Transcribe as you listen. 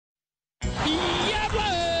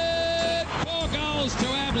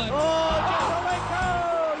tablet. Oh,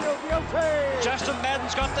 Jakovich, you're guilty. Justin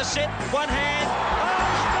Madden's got the set. One hand.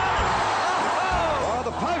 Oh,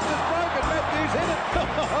 the post is broken. Matthews hit it.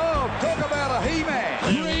 Oh, talk about a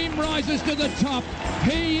he-man. Dream rises to the top.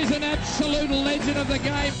 He is an absolute legend of the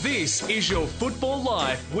game. This is your Football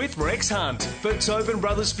Life with Rex Hunt for Tobin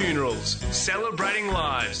Brothers Funerals, celebrating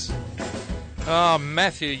lives. Oh,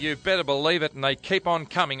 Matthew, you better believe it, and they keep on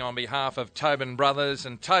coming on behalf of Tobin Brothers,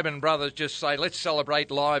 and Tobin Brothers just say, let's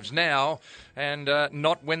celebrate lives now and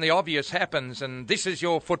not when the obvious happens. And this is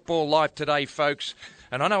your Football Life today, folks.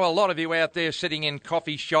 And I know a lot of you out there sitting in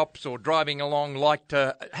coffee shops or driving along like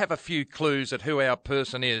to have a few clues at who our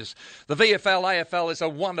person is. The VFL-AFL is a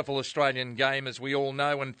wonderful Australian game, as we all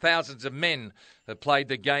know, and thousands of men have played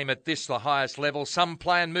the game at this, the highest level. Some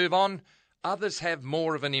play and move on. Others have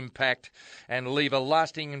more of an impact and leave a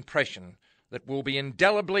lasting impression that will be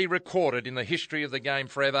indelibly recorded in the history of the game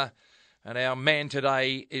forever. And our man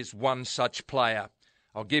today is one such player.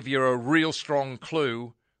 I'll give you a real strong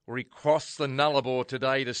clue where he crossed the Nullarbor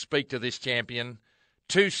today to speak to this champion.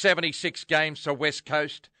 276 games for West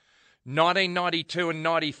Coast, 1992 and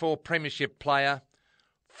 94 premiership player,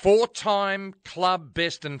 four-time club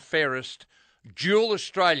best and fairest, dual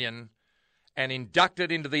Australian, and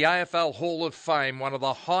inducted into the AFL Hall of Fame, one of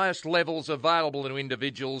the highest levels available to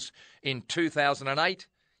individuals in 2008.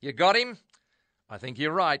 You got him? I think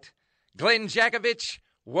you're right. Glen Jakovich,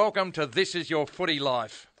 welcome to This Is Your Footy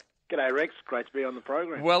Life. G'day, Rex. Great to be on the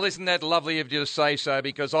program. Well, isn't that lovely of you to say so?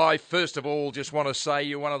 Because I, first of all, just want to say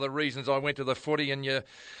you're one of the reasons I went to the footy, and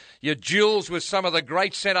your duels with some of the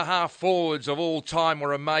great centre-half forwards of all time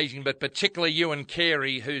were amazing, but particularly you and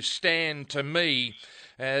Carey, who stand to me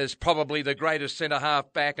as probably the greatest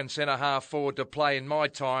centre-half back and centre-half forward to play in my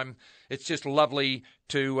time. It's just lovely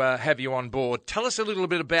to have you on board. Tell us a little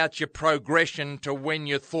bit about your progression to when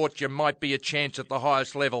you thought you might be a chance at the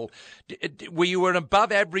highest level. Were you an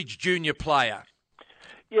above-average junior player?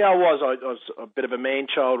 Yeah, I was. I was a bit of a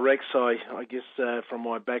man-child, Rex. I guess from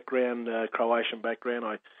my background, Croatian background,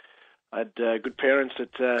 I had good parents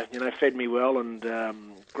that fed me well, and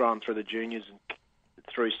growing through the juniors and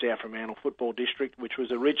through South Fremantle Football District, which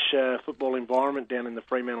was a rich football environment down in the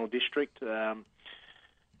Fremantle District,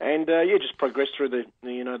 just progressed through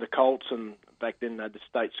the Colts, and back then they had the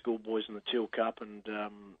state schoolboys and the Teal Cup, and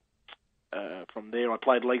from there I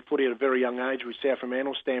played league footy at a very young age with South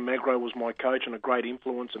Fremantle. Stan Magro was my coach and a great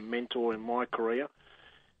influence and mentor in my career,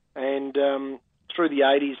 and through the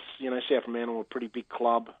 80s, South Fremantle were a pretty big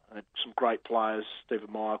club, had some great players,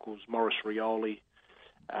 Stephen Michaels, Maurice Rioli,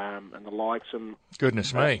 and the likes. And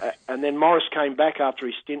goodness me. And then Morris came back after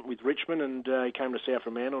his stint with Richmond, and he came to South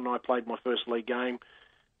Fremantle, and I played my first league game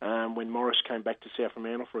when Morris came back to South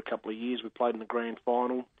Fremantle for a couple of years. We played in the grand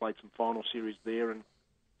final, played some final series there, and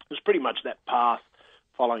it was pretty much that path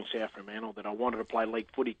following South Fremantle that I wanted to play league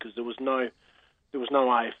footy, because there was no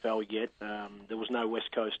AFL yet, there was no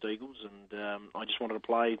West Coast Eagles, and I just wanted to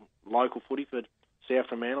play local footy for South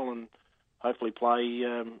Fremantle and hopefully play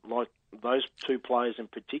like those two players in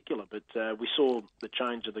particular. But we saw the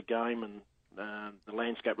change of the game, and the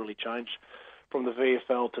landscape really changed from the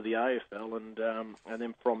VFL to the AFL, and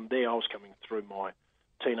then from there I was coming through my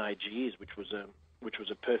teenage years, which was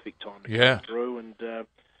a perfect time to come through,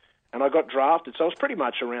 and I got drafted. So I was pretty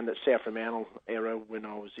much around that South Fremantle era when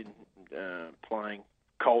I was in playing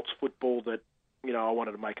Colts football that I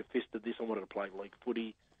wanted to make a fist of this. I wanted to play league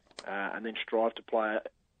footy, and then strive to play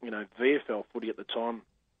VFL footy at the time.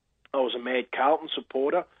 I was a mad Carlton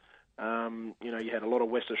supporter. You had a lot of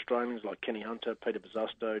West Australians like Kenny Hunter, Peter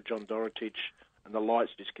Buzzusto, John Dorotich, and the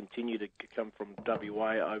lights just continued to come from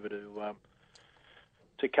WA over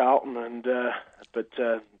to Carlton. But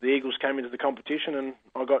the Eagles came into the competition, and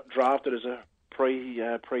I got drafted as a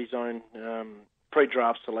pre-zone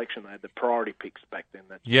pre-draft selection. They had the priority picks back then.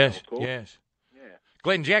 That's yes. Yeah.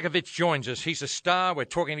 Glen Jakovich joins us. He's a star. We're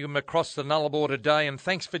talking to him across the Nullarbor today, and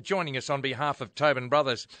thanks for joining us on behalf of Tobin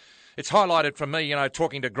Brothers. It's highlighted for me,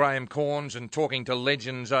 talking to Graham Corns and talking to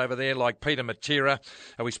legends over there like Peter Matera.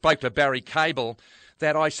 We spoke to Barry Cable,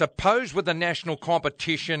 that I suppose with the national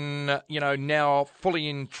competition, now fully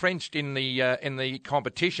entrenched in the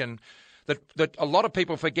competition, that a lot of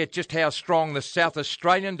people forget just how strong the South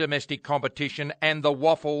Australian domestic competition and the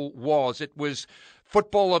waffle was. It was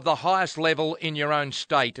football of the highest level in your own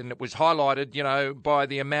state, and it was highlighted, by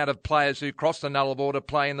the amount of players who crossed the Nullarbor to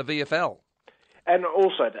play in the VFL. And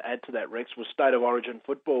also to add to that, Rex, was state of origin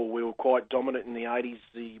football. We were quite dominant in the 80s,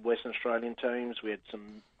 the Western Australian teams. We had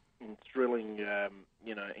some thrilling,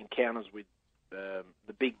 encounters with the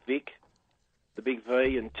Big Vic, the Big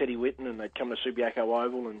V and Teddy Whitten, and they'd come to Subiaco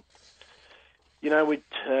Oval, and We'd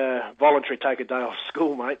voluntarily take a day off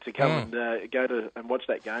school, mate, to come and go to and watch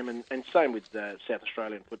that game, and same with South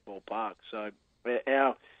Australian Football Park. So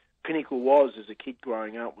our pinnacle was, as a kid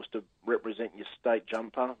growing up, was to represent your state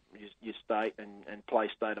jumper, your state, and play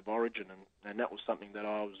state of origin, and that was something that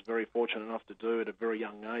I was very fortunate enough to do at a very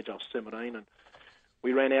young age. I was 17, and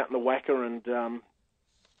we ran out in the Wacker,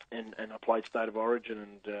 and I played state of origin,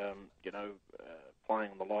 and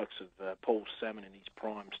playing on the likes of Paul Salmon in his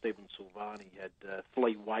prime, Stephen Silvani, had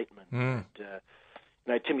Flea Waitman,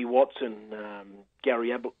 had Timmy Watson,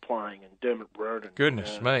 Gary Ablett playing, and Dermot Brereton.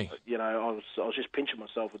 Goodness me! I was just pinching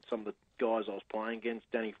myself with some of the guys I was playing against.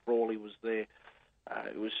 Danny Frawley was there.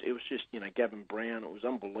 It was just Gavin Brown. It was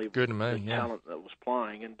unbelievable. Good to me, talent that was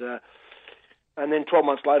playing, and then 12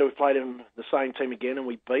 months later, we played him, the same team again, and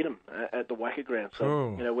we beat them at the Wacker ground.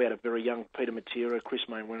 So, cool. We had a very young Peter Matera, Chris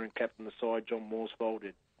Mainwaring captain the side, John Morsfold,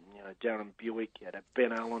 Darren Buick, you had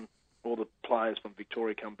Ben Allen, all the players from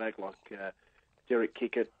Victoria come back, like Derek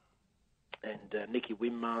Kickett and Nicky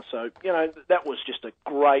Winmar. So, that was just a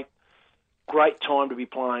great time to be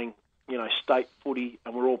playing, state footy,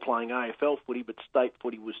 and we're all playing AFL footy, but state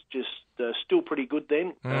footy was just still pretty good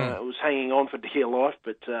then. It was hanging on for dear life,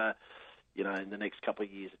 but... in the next couple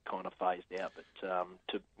of years, it kind of phased out.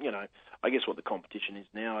 But I guess what the competition is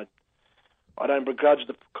now, I don't begrudge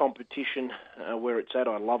the competition where it's at.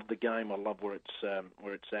 I love the game. I love where it's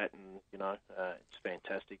at, and it's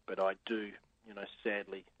fantastic. But I do,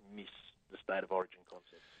 sadly miss the state of origin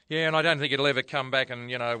concept. Yeah, and I don't think it'll ever come back. And,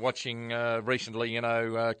 watching recently,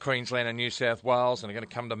 Queensland and New South Wales, and they're going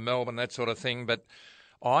to come to Melbourne, that sort of thing. But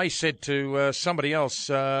I said to somebody else,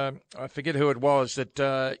 I forget who it was,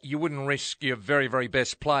 that you wouldn't risk your very, very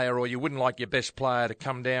best player, or you wouldn't like your best player to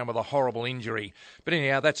come down with a horrible injury. But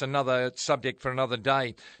anyhow, that's another subject for another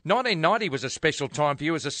day. 1990 was a special time for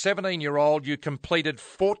you. As a 17-year-old, you completed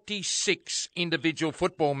 46 individual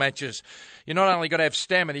football matches. You not only got to have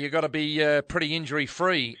stamina, you've got to be pretty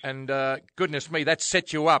injury-free. And goodness me, that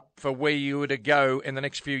set you up for where you were to go in the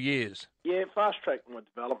next few years. Yeah, fast-tracked my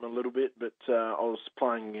development a little bit, but I was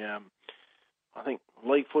playing, I think,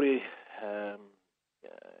 league footy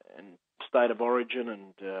and state of origin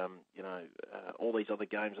and, all these other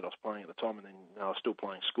games that I was playing at the time. And then I was still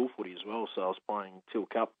playing school footy as well, so I was playing Till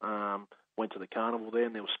Cup, went to the carnival there,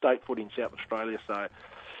 and there was state footy in South Australia, so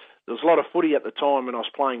there was a lot of footy at the time, and I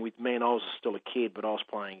was playing with men. I was still a kid, but I was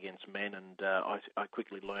playing against men, and I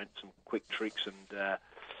quickly learned some quick tricks and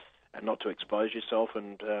not to expose yourself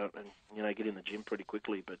and get in the gym pretty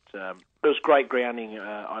quickly. But it was great grounding.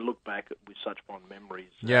 I look back with such fond memories.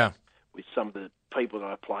 With some of the people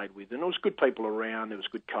that I played with, and there was good people around. There was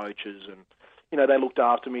good coaches, and they looked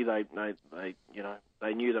after me. They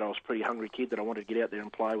knew that I was a pretty hungry kid, that I wanted to get out there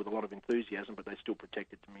and play with a lot of enthusiasm. But they still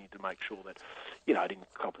protected me to make sure that I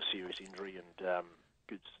didn't cop a serious injury, and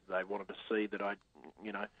because they wanted to see that I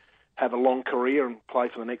have a long career and play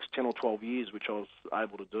for the next 10 or 12 years, which I was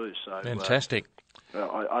able to do. So fantastic.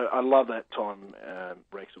 I love that time,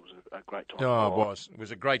 Rex. It was a great time. Oh, it was. It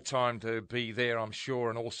was a great time to be there, I'm sure,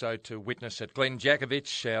 and also to witness it. Glen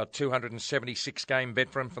Jakovich, our 276-game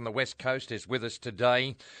veteran from the West Coast, is with us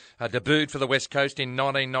today. Debuted for the West Coast in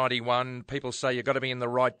 1991. People say you've got to be in the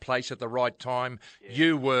right place at the right time. Yeah.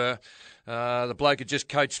 You were. The bloke who just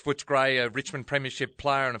coached Footscray, a Richmond premiership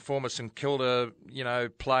player and a former St Kilda,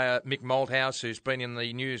 player, Mick Malthouse, who's been in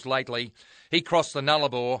the news lately. He crossed the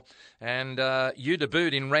Nullarbor, and you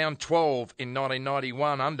debuted in round 12 in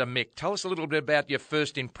 1991 under Mick. Tell us a little bit about your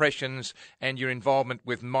first impressions and your involvement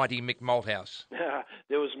with mighty Mick Malthouse.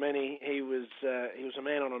 There was many. He was a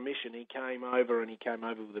man on a mission. He came over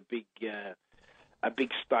with a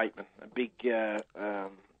big statement,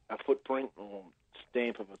 a footprint or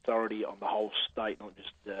stamp of authority on the whole state, not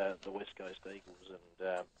just the West Coast Eagles.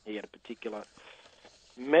 And he had a particular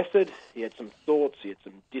method, he had some thoughts, he had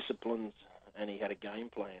some disciplines, and he had a game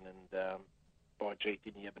plan. And by gee,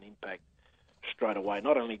 didn't he have an impact straight away,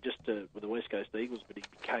 not only just with the West Coast Eagles, but he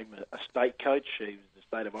became a state coach. He was the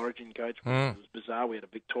state of origin coach. It was bizarre. We had a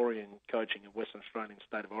Victorian coaching a Western Australian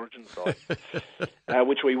state of origin side,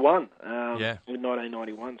 which we won in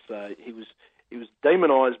 1991. So he was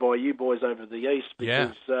demonised by you boys over the east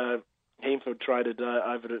because he infiltrated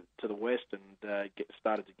over to the west and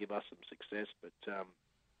started to give us some success. But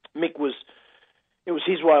Mick it was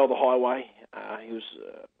his way or the highway. He was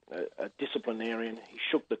a disciplinarian. He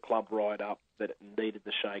shook the club right up. That it needed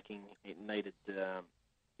the shaking. It needed to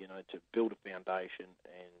build a foundation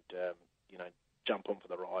and jump on for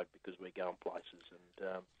the ride because we're going places.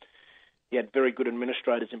 And he had very good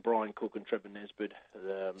administrators in Brian Cook and Trevor Nesbitt.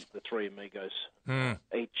 The three amigos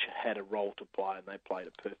each had a role to play, and they played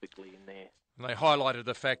it perfectly in And they highlighted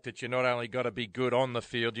the fact that you not only got to be good on the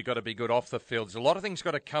field, you've got to be good off the field. There's a lot of things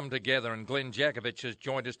got to come together, and Glen Jakovich has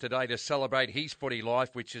joined us today to celebrate his footy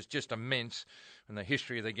life, which is just immense. When the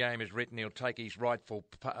history of the game is written, he'll take his rightful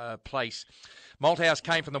place. Malthouse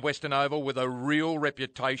came from the Western Oval with a real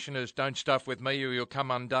reputation as don't stuff with me or you'll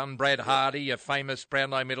come undone. Brad Hardy, a famous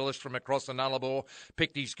Brownlow medalist from across the Nullarbor,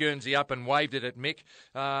 picked his Guernsey up and waved it at Mick.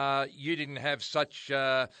 You didn't have such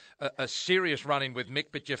a serious run-in with Mick,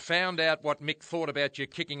 but you found out what Mick thought about you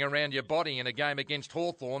kicking around your body in a game against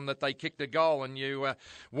Hawthorn, that they kicked a goal and you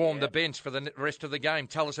warmed the bench for the rest of the game.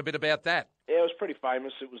 Tell us a bit about that. Yeah, it was pretty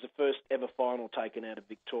famous. It was the first ever final taken out of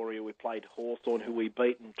Victoria. We played Hawthorn, who we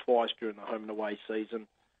beaten twice during the home and away season.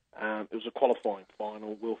 It was a qualifying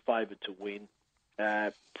final. We were favoured to win.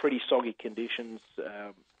 Pretty soggy conditions.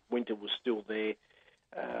 Winter was still there,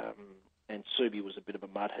 and Subi was a bit of a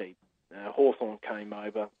mud heap. Hawthorn came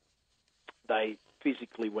over. They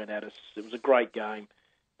physically went at us. It was a great game,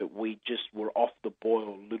 but we just were off the boil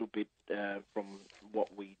a little bit from what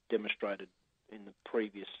we demonstrated in the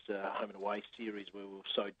previous home and away series where we were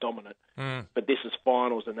so dominant. But this is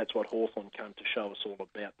finals, and that's what Hawthorn came to show us all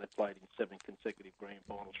about. They played in 7 consecutive grand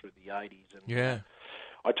finals through the 80s. And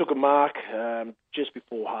I took a mark just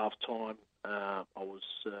before half-time. I was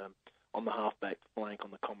on the half-back flank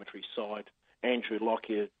on the commentary side. Andrew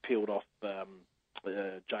Lockyer peeled off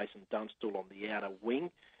Jason Dunstall on the outer wing,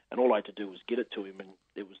 and all I had to do was get it to him, and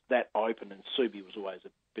it was that open, and Subi was always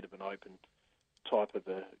a bit of an open type of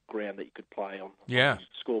a ground that you could play on the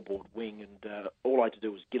scoreboard wing, and all I had to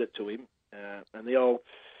do was get it to him. And the old,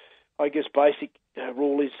 I guess, basic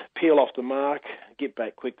rule is peel off the mark, get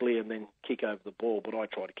back quickly, and then kick over the ball. But I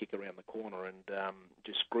tried to kick around the corner and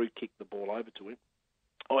just screw kick the ball over to him.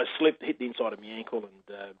 I slipped, hit the inside of my ankle, and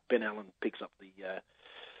Ben Allen picks up the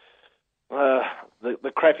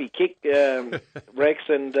crappy kick, Rex,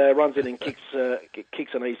 and runs in and kicks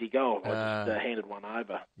an easy goal. I just handed one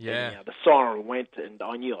over. Yeah. And, the siren went, and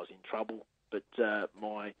I knew I was in trouble. But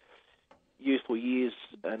my youthful years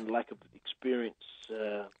and lack of experience,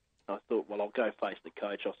 I thought, well, I'll go face the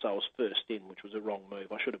coach. So I was first in, which was a wrong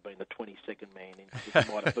move. I should have been the 22nd man in, because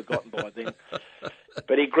he might have forgotten by then.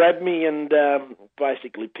 But he grabbed me and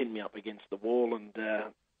basically pinned me up against the wall, and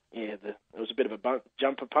it was a bit of a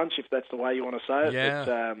jumper punch, if that's the way you want to say it. Yeah.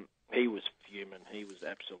 But he was fuming. He was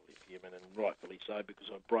absolutely fuming, and rightfully so, because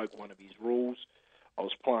I broke one of his rules. I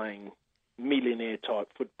was playing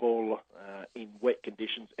millionaire-type football in wet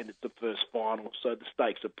conditions, and it's the first final, so the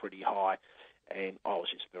stakes are pretty high. And I was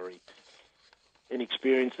just very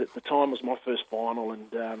inexperienced at the time. It was my first final,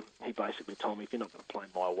 and he basically told me, if you're not going to play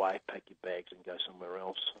my way, pack your bags and go somewhere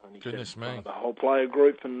else. And he Goodness said me. The whole player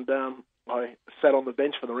group, and I sat on the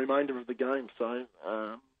bench for the remainder of the game. So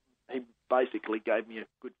he basically gave me a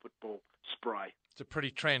good football spray. It's a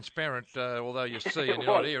pretty transparent, although you see, and you're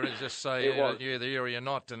not here, it's just say you're either here or you're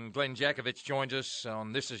not. And Glen Jakovich joined us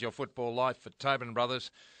on This Is Your Football Life for Tobin Brothers.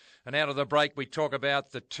 And out of the break, we talk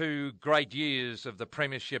about the 2 great years of the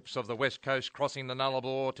premierships of the West Coast, crossing the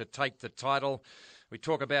Nullarbor to take the title. We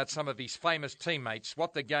talk about some of his famous teammates,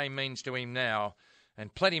 what the game means to him now,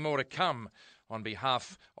 and plenty more to come on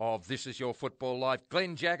behalf of This Is Your Football Life.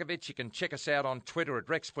 Glen Jakovich, you can check us out on Twitter at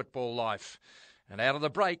Rex Football Life. And out of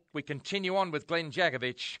the break, we continue on with Glen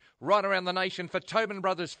Jakovich right around the nation for Tobin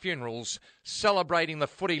Brothers Funerals, celebrating the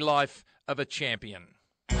footy life of a champion.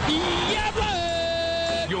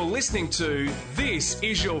 You're listening to This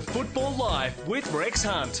Is Your Football Life with Rex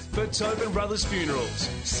Hunt for Tobin Brothers Funerals,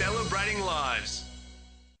 celebrating lives.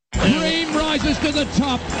 Dream rises to the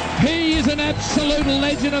top. He is an absolute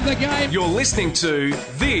legend of the game. You're listening to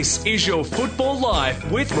This Is Your Football Life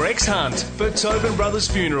with Rex Hunt for Tobin Brothers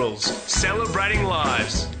Funerals, celebrating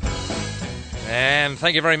lives. And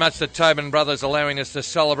thank you very much to Tobin Brothers allowing us to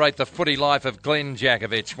celebrate the footy life of Glen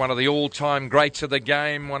Jakovich, one of the all-time greats of the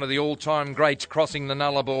game, one of the all-time greats crossing the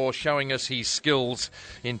Nullarbor, showing us his skills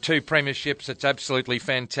in 2 premierships. It's absolutely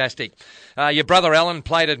fantastic. Your brother Alan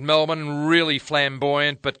played at Melbourne, really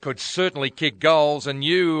flamboyant, but could certainly kick goals. And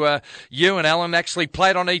you and Alan actually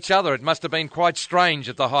played on each other. It must have been quite strange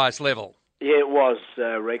at the highest level. Yeah, it was,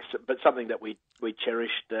 Rex, but something that we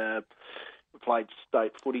cherished. We played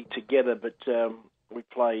state footy together, but we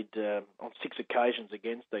played on 6 occasions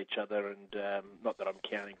against each other, and not that I'm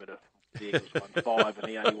counting, but the Eagles won 5 and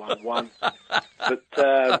he only won 1. But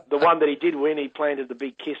the one that he did win, he planted the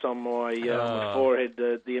big kiss on my forehead,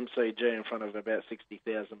 the MCG, in front of about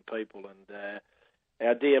 60,000 people. And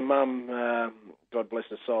our dear mum, God bless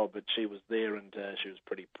her soul, but she was there, and she was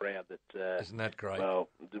pretty proud that... Isn't that great? Well,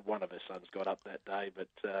 one of her sons got up that day, but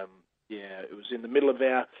it was in the middle of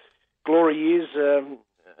our glory years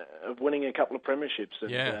of winning a couple of premierships.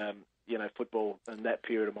 And, football in that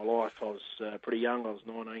period of my life. I was pretty young. I was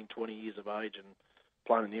 19, 20 years of age, and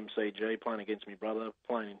playing in the MCG, playing against my brother,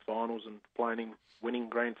 playing in finals, and winning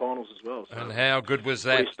grand finals as well. So and how good was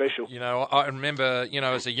that? Pretty special. I remember,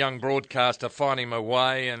 as a young broadcaster, finding my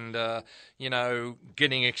way and,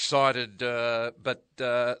 getting excited, but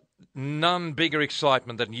none bigger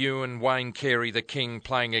excitement than you and Wayne Carey, the King,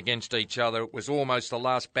 playing against each other. It was almost the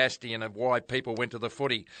last bastion of why people went to the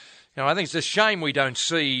footy. I think it's a shame we don't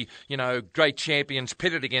see, great champions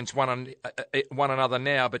pitted against one another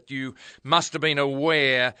now, but you must have been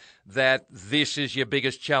aware that this is your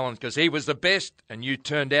biggest challenge because he was the best and you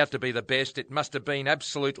turned out to be the best. It must have been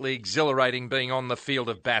absolutely exhilarating being on the field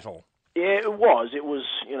of battle. Yeah, it was. It was,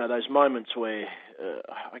 those moments where,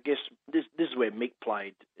 I guess, this is where Mick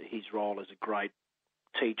played his role as a great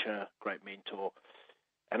teacher, great mentor,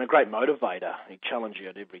 and a great motivator. He challenged you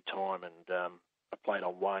at every time, and I played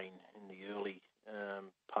on Wayne in the early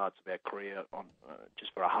parts of our career on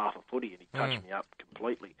just for a half a footy, and he touched me up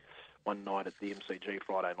completely one night at the MCG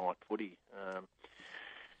Friday night footy.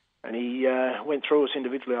 And he went through us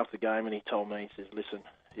individually after the game, and he told me, he says, listen,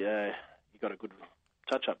 you got a good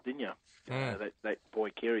touch-up, didn't you? That boy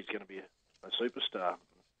Carey's going to be a superstar.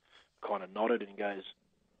 Kind of nodded, and he goes,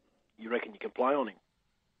 you reckon you can play on him?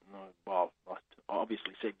 Well, I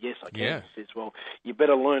obviously said, yes, I can. Yeah. He says, well, you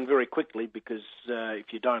better learn very quickly because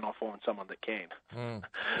if you don't, I'll find someone that can. And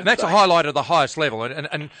that's a highlight of the highest level.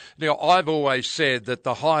 And I've always said that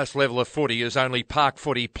the highest level of footy is only park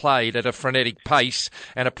footy played at a frenetic pace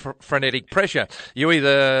and a frenetic pressure. You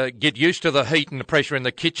either get used to the heat and the pressure in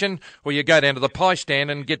the kitchen or you go down to the pie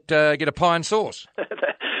stand and get a pie and sauce.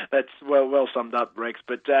 That's well summed up, Rex.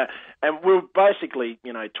 But and we're basically,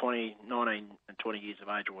 19 and 20 years of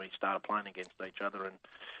age when we started playing against each other,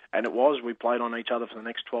 and it was we played on each other for the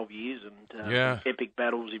next 12 years, and epic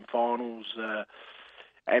battles in finals.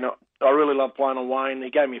 And I really loved playing on Wayne. He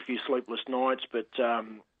gave me a few sleepless nights, but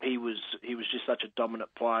he was just such a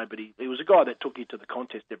dominant player. But he was a guy that took you to the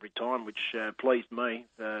contest every time, which pleased me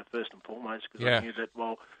first and foremost because I knew that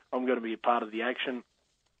I'm going to be a part of the action.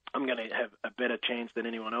 I'm going to have a better chance than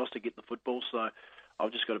anyone else to get the football, so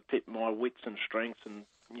I've just got to pit my wits and strengths and,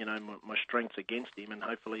 my strengths against him, and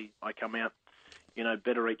hopefully I come out,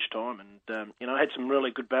 better each time. And, I had some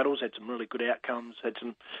really good battles, had some really good outcomes, had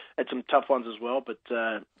some tough ones as well, but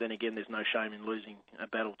then again, there's no shame in losing a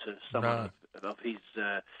battle to someone of his,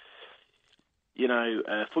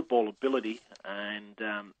 football ability,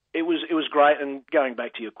 and it was great. And going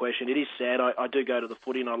back to your question, it is sad. I do go to the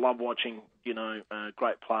footy and I love watching,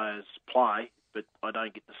 great players play, but I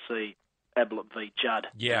don't get to see Ablett v Judd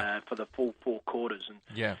for the full 4 quarters. And,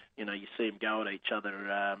 you see them go at each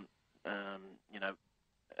other,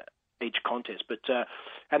 each contest. But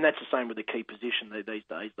and that's the same with the key position these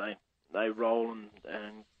days. They roll and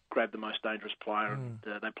grab the most dangerous player, and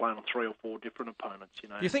they play on 3 or 4 different opponents. Do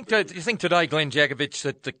you think today, Glen Jakovich,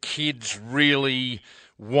 that the kids really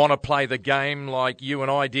want to play the game like you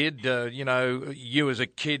and I did? You as a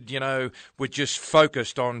kid, were just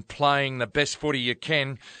focused on playing the best footy you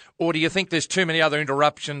can, or do you think there's too many other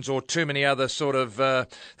interruptions or too many other sort of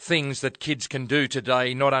things that kids can do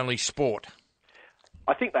today, not only sport?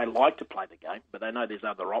 I think they like to play the game, but they know there's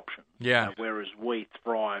other options. Yeah. Whereas we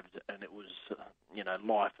thrived, and it was,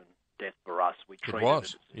 life and death for us. We treated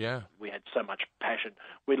it. We had so much passion.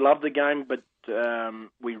 We loved the game, but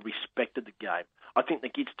we respected the game. I think the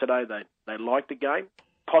kids today, they like the game,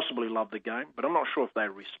 possibly love the game, but I'm not sure if they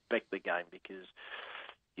respect the game because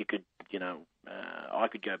you could, I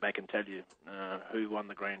could go back and tell you who won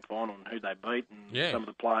the grand final and who they beat, and some of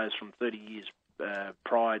the players from 30 years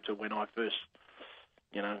prior to when I first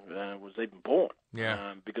was even born.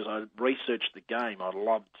 Because I researched the game. I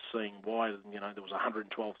loved seeing why, there was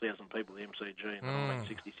 112,000 people at the MCG in the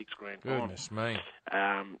 1966 grand final. Goodness me.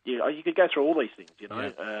 You could go through all these things,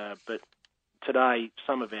 but today,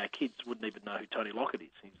 some of our kids wouldn't even know who Tony Lockett is.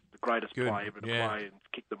 He's the greatest player ever to play and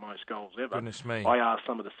kicked the most goals ever. Goodness me. I asked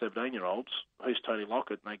some of the 17-year-olds, who's Tony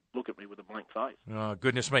Lockett, and they look at me with a blank face. Oh,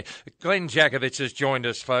 goodness me. Glen Jakovich has joined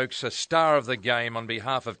us, folks, a star of the game on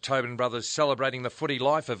behalf of Tobin Brothers, celebrating the footy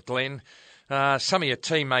life of Glen. Some of your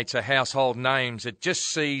teammates are household names. It just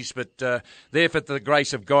sees, but therefore, the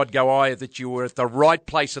grace of God go I, that you were at the right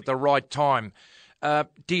place at the right time.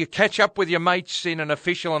 Do you catch up with your mates in an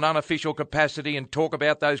official and unofficial capacity and talk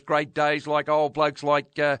about those great days like old blokes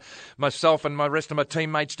like myself and my rest of my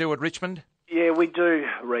teammates do at Richmond? Yeah, we do,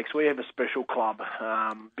 Rex. We have a special club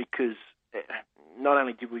because not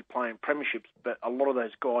only did we play in premierships, but a lot of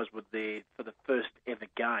those guys were there for the first ever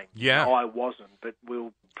game. Yeah. I wasn't, but we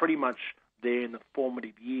were pretty much there in the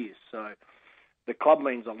formative years. So the club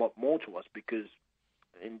means a lot more to us because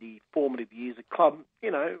in the formative years, the club,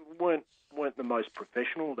 weren't the most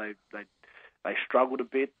professional. They struggled a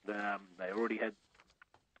bit. They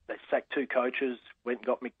sacked 2 coaches, went and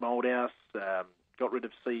got Mick Moldhouse, got rid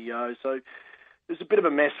of CEO. So it was a bit of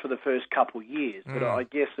a mess for the first couple of years. But I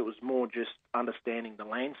guess it was more just understanding the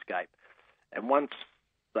landscape. And once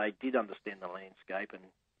they did understand the landscape and,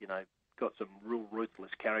 got some real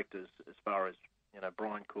ruthless characters as far as,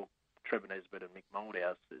 Brian Cook, Trevor Nesbitt and Mick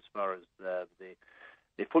Moldhouse, as far as their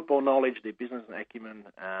football knowledge, their business acumen,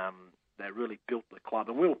 they really built the club.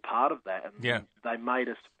 And we were part of that. And they made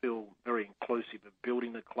us feel very inclusive of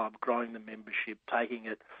building the club, growing the membership, taking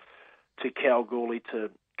it to Kalgoorlie,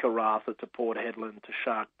 to Karratha, to Port Hedland, to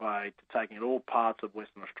Shark Bay, to taking it all parts of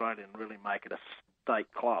Western Australia and really make it a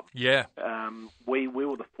state club. Yeah. We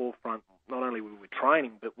were the forefront. Not only were we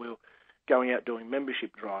training, but we were going out doing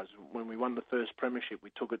membership drives. When we won the first premiership,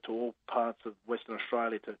 we took it to all parts of Western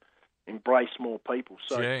Australia to embrace more people.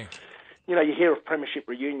 So, you hear of premiership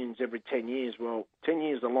reunions every 10 years. Well, 10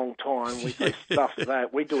 years is a long time. We say stuff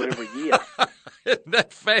that. We do it every year. Isn't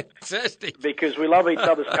that fantastic? Because we love each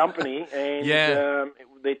other's company, and they're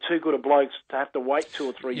too good of blokes to have to wait 2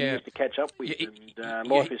 or 3 years to catch up with. And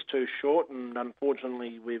life is too short, and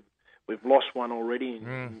unfortunately, we've lost one already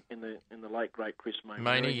in the late great Chris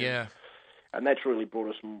Maney. And that's really brought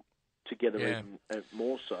us together even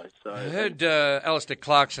more so. I heard Alistair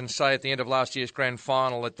Clarkson say at the end of last year's grand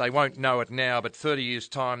final that they won't know it now, but 30 years'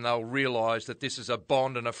 time they'll realise that this is a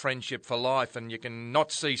bond and a friendship for life, and you can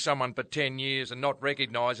not see someone for 10 years and not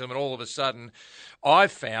recognise them, and all of a sudden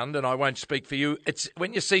I've found, and I won't speak for you, it's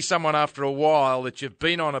when you see someone after a while that you've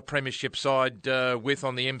been on a premiership side with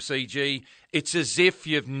on the MCG, it's as if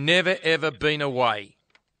you've never ever been away.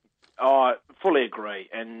 I fully agree.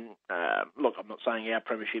 And look, I'm not saying our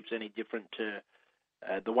premiership's any different to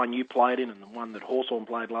the one you played in and the one that Hawthorn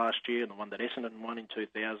played last year and the one that Essendon won in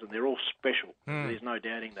 2000. They're all special. There's no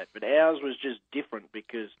doubting that. But ours was just different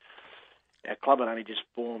because our club had only just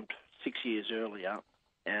formed 6 years earlier.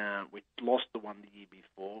 We lost the one the year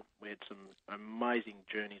before. We had some amazing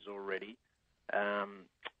journeys already.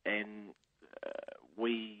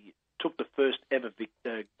 We took the first ever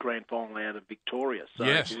grand final out of Victoria. So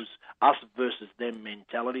it was us versus them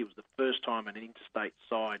mentality. It was the first time an interstate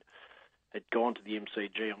side had gone to the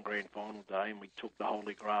MCG on grand final day, and we took the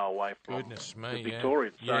Holy Grail away from the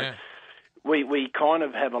Victorians. So we kind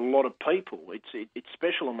of have a lot of people. It's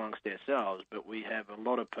special amongst ourselves, but we have a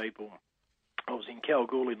lot of people. I was in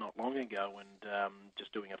Kalgoorlie not long ago and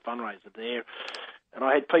just doing a fundraiser there, and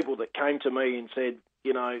I had people that came to me and said,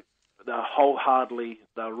 they're wholeheartedly,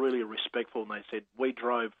 they're really respectful, and they said, we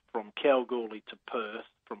drove from Kalgoorlie to Perth,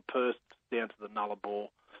 from Perth down to the Nullarbor,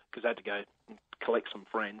 because they had to go and collect some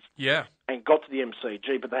friends, and got to the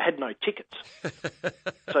MCG, but they had no tickets.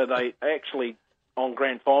 So they actually, on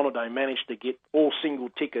grand final day, managed to get all single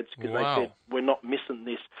tickets, because they said, we're not missing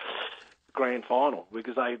this grand final,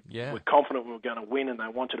 because they were confident we were going to win, and they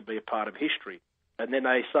wanted to be a part of history. And then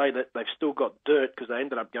they say that they've still got dirt, because they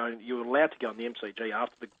ended up going, you were allowed to go on the MCG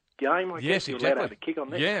after the game, I guess. You're allowed to have a kick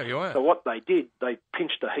on there. Yeah, you are. So what they did, they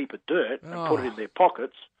pinched a heap of dirt and put it in their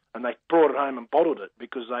pockets, and they brought it home and bottled it,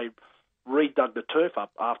 because they redug the turf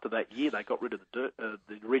up after that year. They got rid of the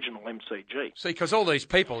original MCG. See, because all these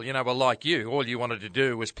people, were like you. All you wanted to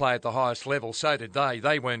do was play at the highest level. So did they.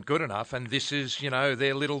 They weren't good enough, and this is,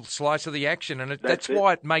 their little slice of the action. And that's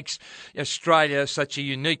why it makes Australia such a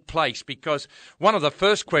unique place, because one of the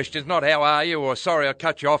first questions, not how are you, or sorry I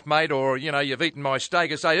cut you off, mate, or, you've eaten my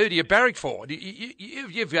steak, is say, who do you barrack for?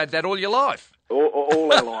 You've had that all your life.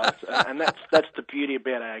 All our lives, and that's the beauty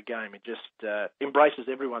about our game. It just embraces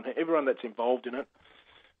everyone that's involved in it,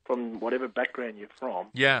 from whatever background you're from.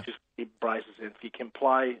 Yeah, just embraces it. If you can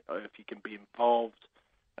play, or if you can be involved,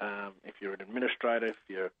 if you're an administrator, if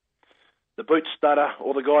you're the boot stutter,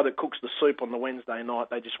 or the guy that cooks the soup on the Wednesday night,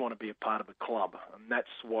 they just want to be a part of a club, and that's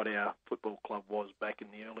what our football club was back in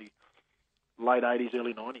the late 80s,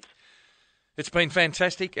 early 90s. It's been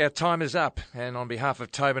fantastic. Our time is up. And on behalf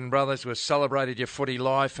of Tobin Brothers, we've celebrated your footy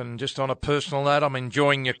life. And just on a personal note, I'm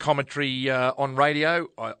enjoying your commentary on radio.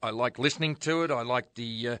 I like listening to it. I like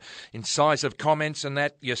the incisive comments and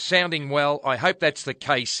that. You're sounding well. I hope that's the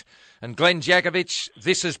case. And Glen Jakovich,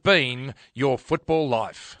 this has been your football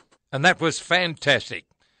life. And that was fantastic.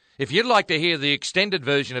 If you'd like to hear the extended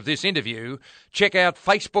version of this interview, check out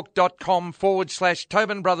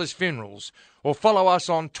facebook.com/Tobin Brothers Funerals or follow us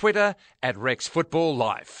on Twitter @Rex Football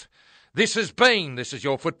Life. This is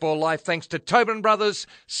your football life, thanks to Tobin Brothers,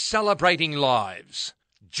 celebrating lives.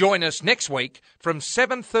 Join us next week from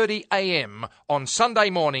 7:30 a.m. on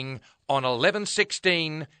Sunday morning on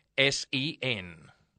 1116 SEN.